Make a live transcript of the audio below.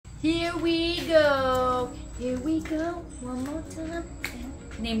Here we go. Here we go. One more time.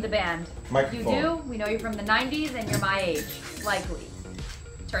 Name the band. Microphone. You do? We know you're from the 90s and you're my age. Likely.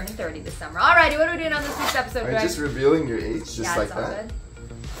 Turning 30 this summer. Alrighty, what are we doing on this week's episode, Greg? Are you just revealing your age just yeah, like it's all that? Good.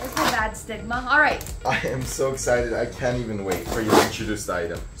 There's no bad stigma. Alright. I am so excited. I can't even wait for you to introduce the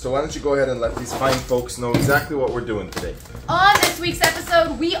item. So why don't you go ahead and let these fine folks know exactly what we're doing today. On this week's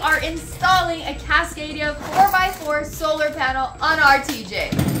episode, we are installing a Cascadia 4x4 solar panel on our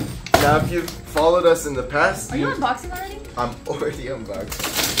TJ. Now, if you've followed us in the past... Are you unboxing already? I'm already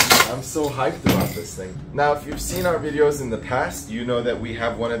unboxing. I'm so hyped about this thing. Now, if you've seen our videos in the past, you know that we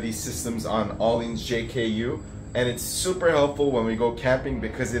have one of these systems on Alling's JKU, and it's super helpful when we go camping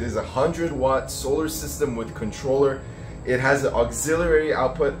because it is a 100-watt solar system with controller. It has an auxiliary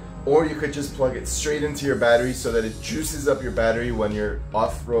output, or you could just plug it straight into your battery so that it juices up your battery when you're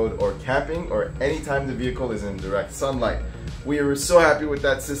off-road or camping, or anytime the vehicle is in direct sunlight. We were so happy with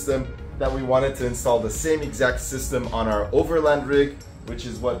that system that we wanted to install the same exact system on our Overland rig, which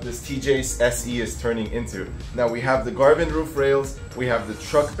is what this TJ SE is turning into. Now we have the Garvin roof rails, we have the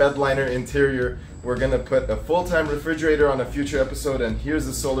truck bed liner interior, we're gonna put a full-time refrigerator on a future episode, and here's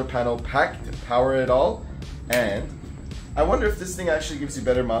the solar panel pack to power it all. And I wonder if this thing actually gives you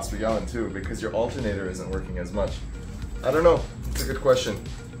better miles per gallon too, because your alternator isn't working as much. I don't know, it's a good question.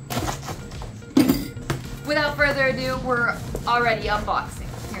 Without further ado, we're already unboxing.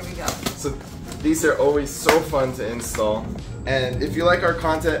 Here we go. So these are always so fun to install. And if you like our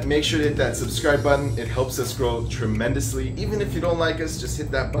content, make sure to hit that subscribe button. It helps us grow tremendously. Even if you don't like us, just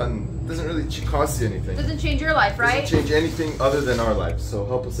hit that button. It doesn't really cost you anything. Doesn't change your life, right? Doesn't change anything other than our lives. So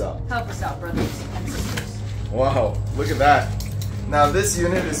help us out. Help us out, brothers and sisters. Wow, look at that. Now this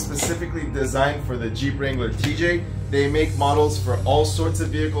unit is specifically designed for the Jeep Wrangler TJ. They make models for all sorts of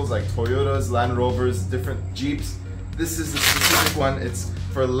vehicles like Toyotas, Land Rovers, different Jeeps. This is the specific one. It's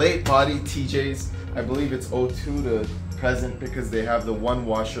for late body TJs. I believe it's 02 to present because they have the one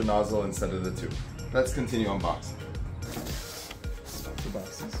washer nozzle instead of the two. Let's continue unboxing. The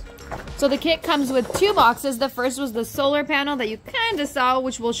boxes. So the kit comes with two boxes. The first was the solar panel that you kind of saw,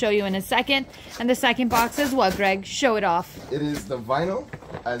 which we'll show you in a second. And the second box is what, Greg? Show it off. It is the vinyl,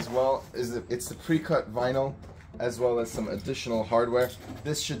 as well as it's the pre-cut vinyl, as well as some additional hardware.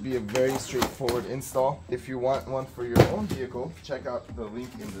 This should be a very straightforward install. If you want one for your own vehicle, check out the link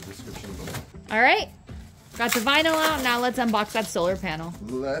in the description below. All right, got the vinyl out. Now let's unbox that solar panel.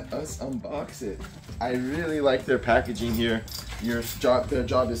 Let us unbox it. I really like their packaging here. Their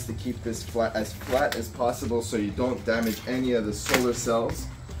job is to keep this flat as possible so you don't damage any of the solar cells.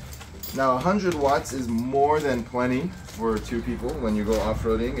 Now 100 watts is more than plenty for two people when you go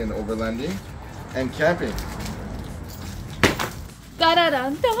off-roading and overlanding and camping.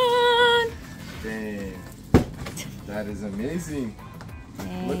 Da-da-dun-dun! Dang, that is amazing.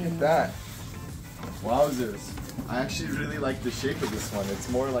 Dang. Look at that. Wowzers. I actually really like the shape of this one. It's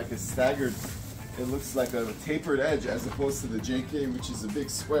more like a staggered, it looks like a tapered edge as opposed to the JK, which is a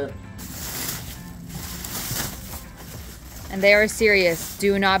big square. And they are serious.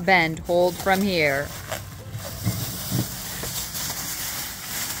 Do not bend. Hold from here.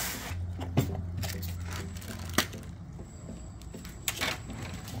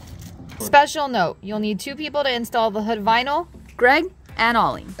 Special note, you'll need two people to install the hood vinyl, Greg and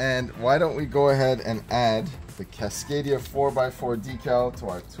Ollie. And why don't we go ahead and add the Cascadia 4x4 decal to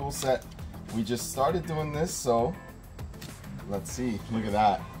our tool set. We just started doing this, so let's see. Look at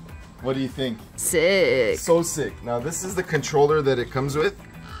that. What do you think? Sick. So sick. Now this is the controller that it comes with,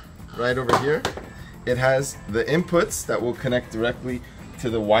 right over here. It has the inputs that will connect directly to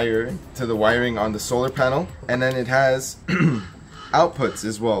the wiring on the solar panel, and then it has outputs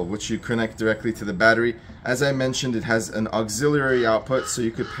as well, which you connect directly to the battery. As I mentioned, it has an auxiliary output, so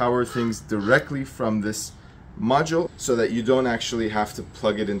you could power things directly from this module so that you don't actually have to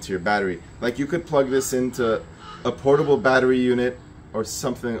plug it into your battery. Like you could plug this into a portable battery unit or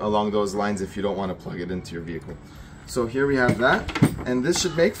something along those lines if you don't want to plug it into your vehicle. So here we have that, and this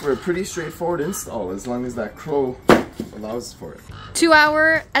should make for a pretty straightforward install as long as that crow allows for it. 2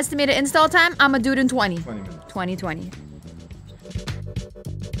 hour estimated install time. I'm gonna do it in 20. 20 minutes. 20.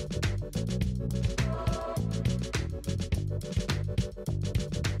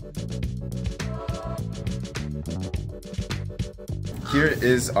 Here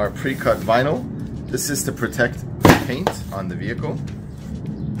is our pre-cut vinyl. This is to protect the paint on the vehicle.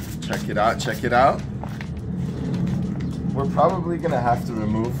 Check it out, check it out. We're probably gonna have to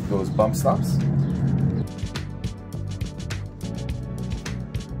remove those bump stops.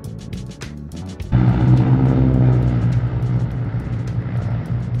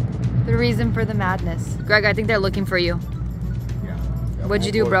 The reason for the madness. Greg, I think they're looking for you. Yeah. What'd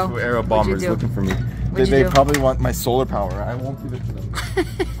you do, bro? Two Aero bombers looking for me. They probably want my solar power. I won't give it to them.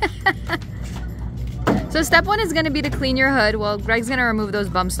 So step one is going to be to clean your hood. Well, Greg's going to remove those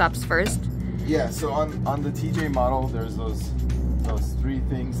bump stops first. Yeah, so on the TJ model, there's those three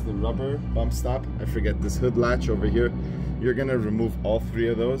things, the rubber bump stop, I forget this hood latch over here. You're gonna remove all three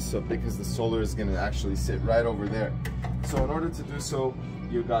of those, so because the solar is gonna actually sit right over there. So in order to do so,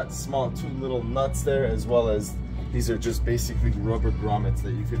 you got two little nuts there, as well as these are just basically rubber grommets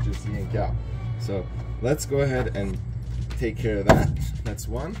that you could just yank out. So let's go ahead and take care of that. That's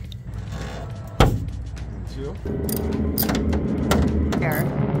one. And two. Here.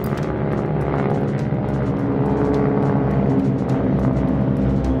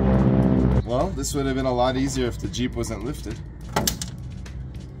 Well, this would have been a lot easier if the Jeep wasn't lifted.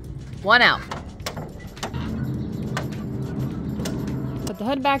 One out. Put the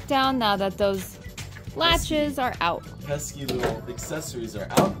hood back down now that those latches are out. Pesky little accessories are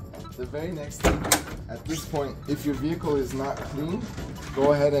out. The very next thing, at this point, if your vehicle is not clean,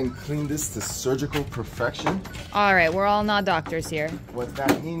 go ahead and clean this to surgical perfection. All right, we're all not doctors here. What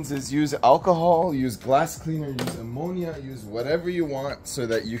that means is use alcohol, use glass cleaner, use ammonia, use whatever you want so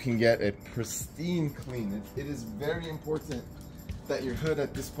that you can get a pristine clean. It is very important that your hood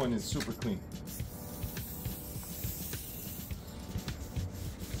at this point is super clean.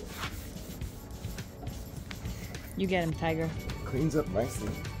 You get him, Tiger. Cleans up nicely.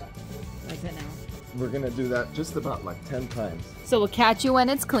 Like that now. We're gonna do that just about like 10 times. So we'll catch you when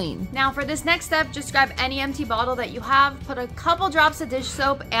it's clean. Now for this next step, just grab any empty bottle that you have, put a couple drops of dish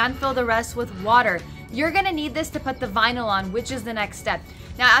soap, and fill the rest with water. You're gonna need this to put the vinyl on, which is the next step.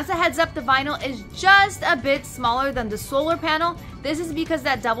 Now as a heads up, the vinyl is just a bit smaller than the solar panel. This is because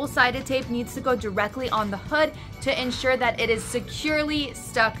that double-sided tape needs to go directly on the hood to ensure that it is securely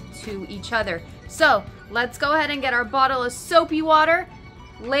stuck to each other. So let's go ahead and get our bottle of soapy water,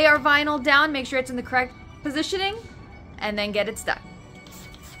 lay our vinyl down, make sure it's in the correct positioning, and then get it stuck.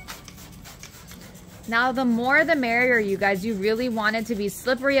 Now the more the merrier, you guys. You really want it to be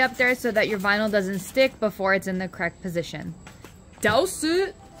slippery up there so that your vinyl doesn't stick before it's in the correct position. Douse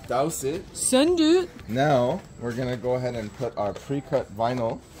it. Douse it. Send it. Now we're gonna go ahead and put our pre-cut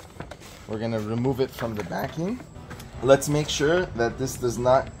vinyl. We're gonna remove it from the backing. Let's make sure that this does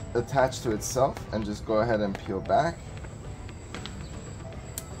not attach to itself, and just go ahead and peel back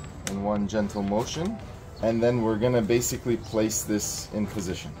in one gentle motion, and then we're gonna basically place this in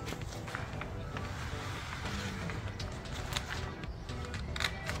position.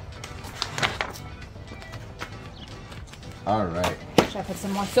 All right. Should I put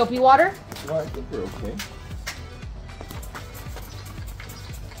some more soapy water? Well, I think we're okay.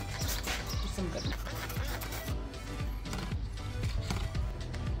 Just some good.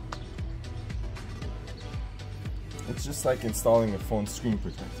 It's just like installing a phone screen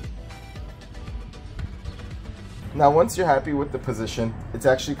protector. Now once you're happy with the position, it's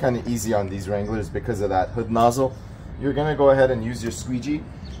actually kind of easy on these Wranglers because of that hood nozzle. You're gonna go ahead and use your squeegee.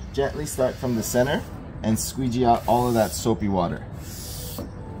 Gently start from the center and squeegee out all of that soapy water.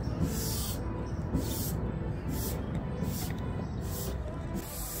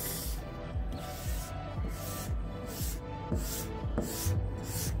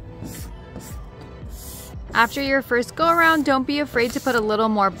 After your first go around, don't be afraid to put a little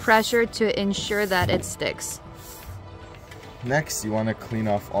more pressure to ensure that it sticks. Next, you want to clean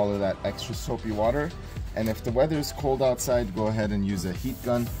off all of that extra soapy water. And if the weather is cold outside, go ahead and use a heat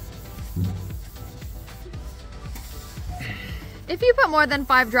gun. If you put more than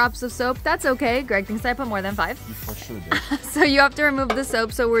 5 drops of soap, that's okay. Greg thinks I put more than 5. You for sure did. So you have to remove the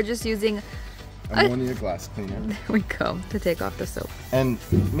soap, so we're just using ammonia glass cleaner. There we go, to take off the soap. And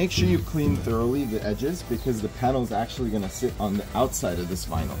make sure you clean thoroughly the edges, because the panel is actually going to sit on the outside of this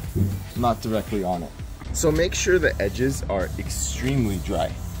vinyl, not directly on it. So make sure the edges are extremely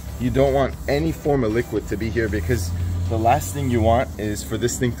dry. You don't want any form of liquid to be here, because the last thing you want is for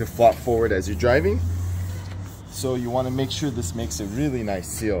this thing to flop forward as you're driving. So you want to make sure this makes a really nice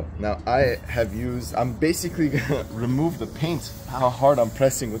seal. Now I'm basically going to remove the paint, how hard I'm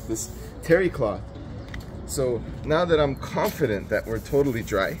pressing with this terry cloth. So now that I'm confident that we're totally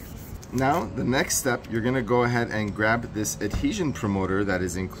dry, now the next step, you're gonna go ahead and grab this adhesion promoter that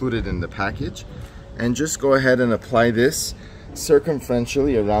is included in the package, and just go ahead and apply this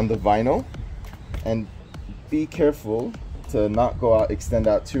circumferentially around the vinyl, and be careful to not extend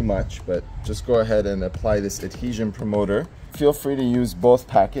out too much, but just go ahead and apply this adhesion promoter. Feel free to use both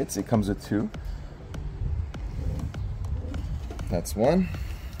packets. It comes with 2. That's 1.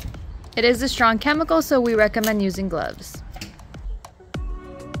 It is a strong chemical, so we recommend using gloves.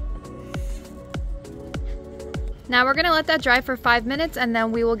 Now we're gonna let that dry for 5 minutes and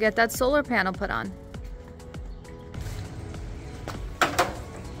then we will get that solar panel put on.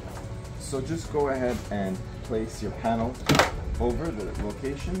 So just go ahead and place your panel over the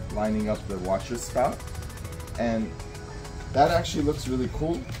location, lining up the washer spout. And that actually looks really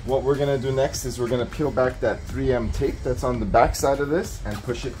cool. What we're gonna do next is we're gonna peel back that 3M tape that's on the back side of this and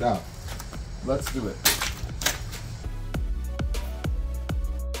push it down. Let's do it.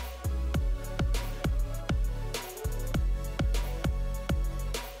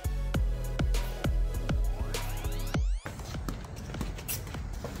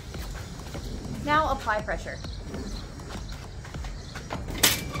 Now apply pressure.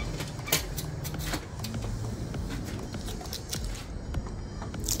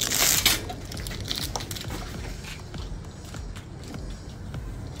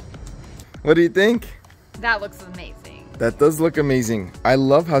 What do you think? That looks amazing. That does look amazing. I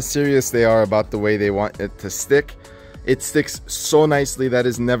love how serious they are about the way they want it to stick. It sticks so nicely that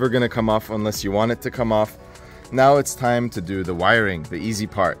is never gonna come off unless you want it to come off. Now it's time to do the wiring, the easy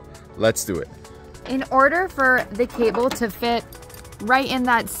part. Let's do it. In order for the cable to fit right in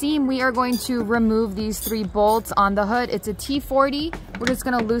that seam, we are going to remove these 3 bolts on the hood. It's a T40. We're just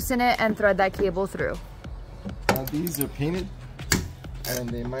gonna loosen it and thread that cable through. Now these are painted and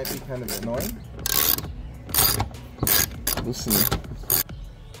they might be kind of annoying. Loosen it.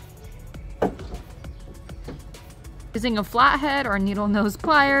 Using a flathead or needle nose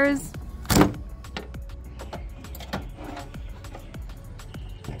pliers.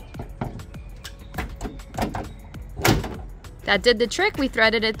 That did the trick. We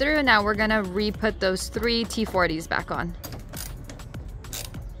threaded it through. Now we're gonna re-put those 3 T40s back on.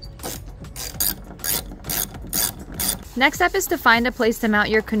 Next step is to find a place to mount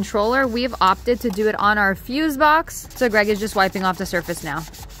your controller. We've opted to do it on our fuse box. So Greg is just wiping off the surface now.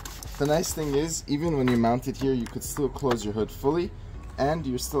 The nice thing is, even when you mount it here, you could still close your hood fully and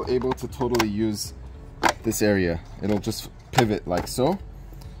you're still able to totally use this area. It'll just pivot like so.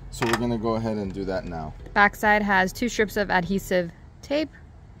 So we're gonna go ahead and do that now. Backside has 2 strips of adhesive tape.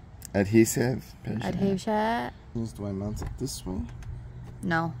 Adhesive. Adhesive. Do I mount it this way?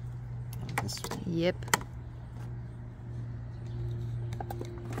 No. This way. Yep.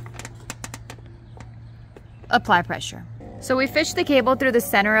 Apply pressure. So we fished the cable through the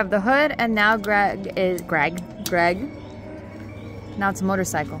center of the hood and now Greg. Now it's a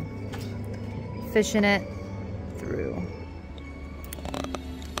motorcycle. Fishing it through.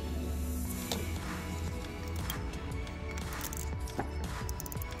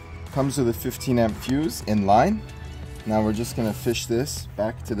 Comes with a 15 amp fuse in line. Now we're just gonna fish this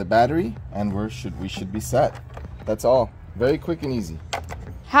back to the battery and we should be set. That's all. Very quick and easy.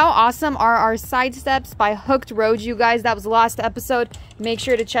 How awesome are our side steps by Hooked Road, you guys? That was the last episode. Make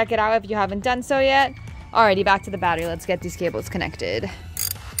sure to check it out if you haven't done so yet. Alrighty, back to the battery. Let's get these cables connected.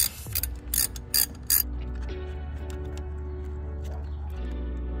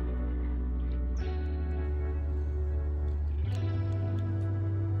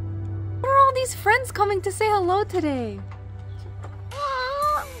 These friends coming to say hello today.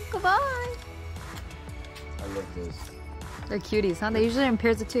 Goodbye. I love those. They're cuties, huh? They usually are in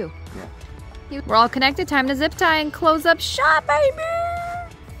pairs of 2. Yeah. We're all connected. Time to zip tie and close up shop, baby.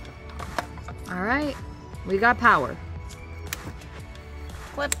 All right, we got power.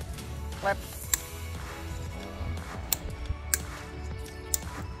 Flip, flip.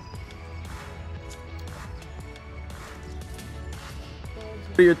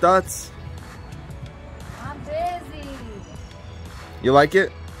 What are your thoughts? You like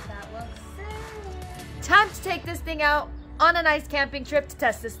it? That looks sick. Time to take this thing out on a nice camping trip to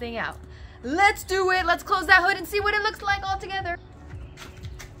test this thing out. Let's do it. Let's close that hood and see what it looks like all together.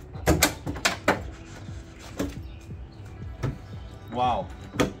 Wow,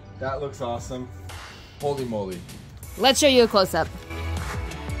 that looks awesome. Holy moly. Let's show you a close-up.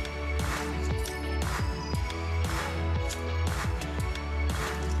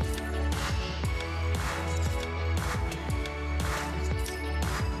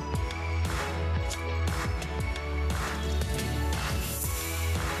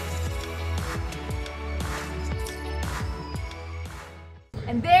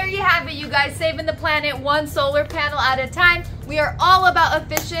 And there you have it, you guys, saving the planet 1 solar panel at a time. We are all about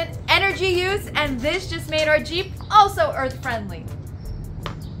efficient energy use, and this just made our Jeep also earth-friendly.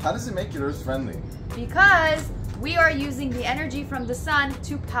 How does it make it earth-friendly? Because we are using the energy from the sun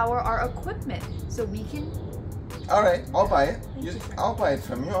to power our equipment, so we can... All right, I'll buy it. I'll buy it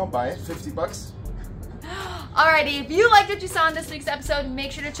from you. I'll buy it. 50 bucks. Alrighty, if you liked what you saw in this week's episode,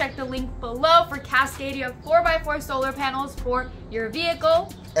 make sure to check the link below for Cascadia 4x4 solar panels for your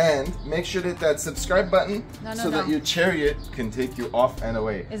vehicle. And make sure to hit that subscribe button that your chariot can take you off and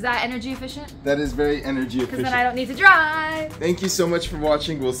away. Is that energy efficient? That is very energy efficient. Because then I don't need to drive. Thank you so much for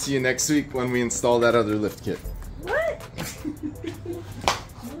watching. We'll see you next week when we install that other lift kit. What?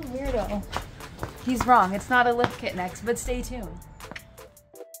 Weirdo. He's wrong. It's not a lift kit next, but stay tuned.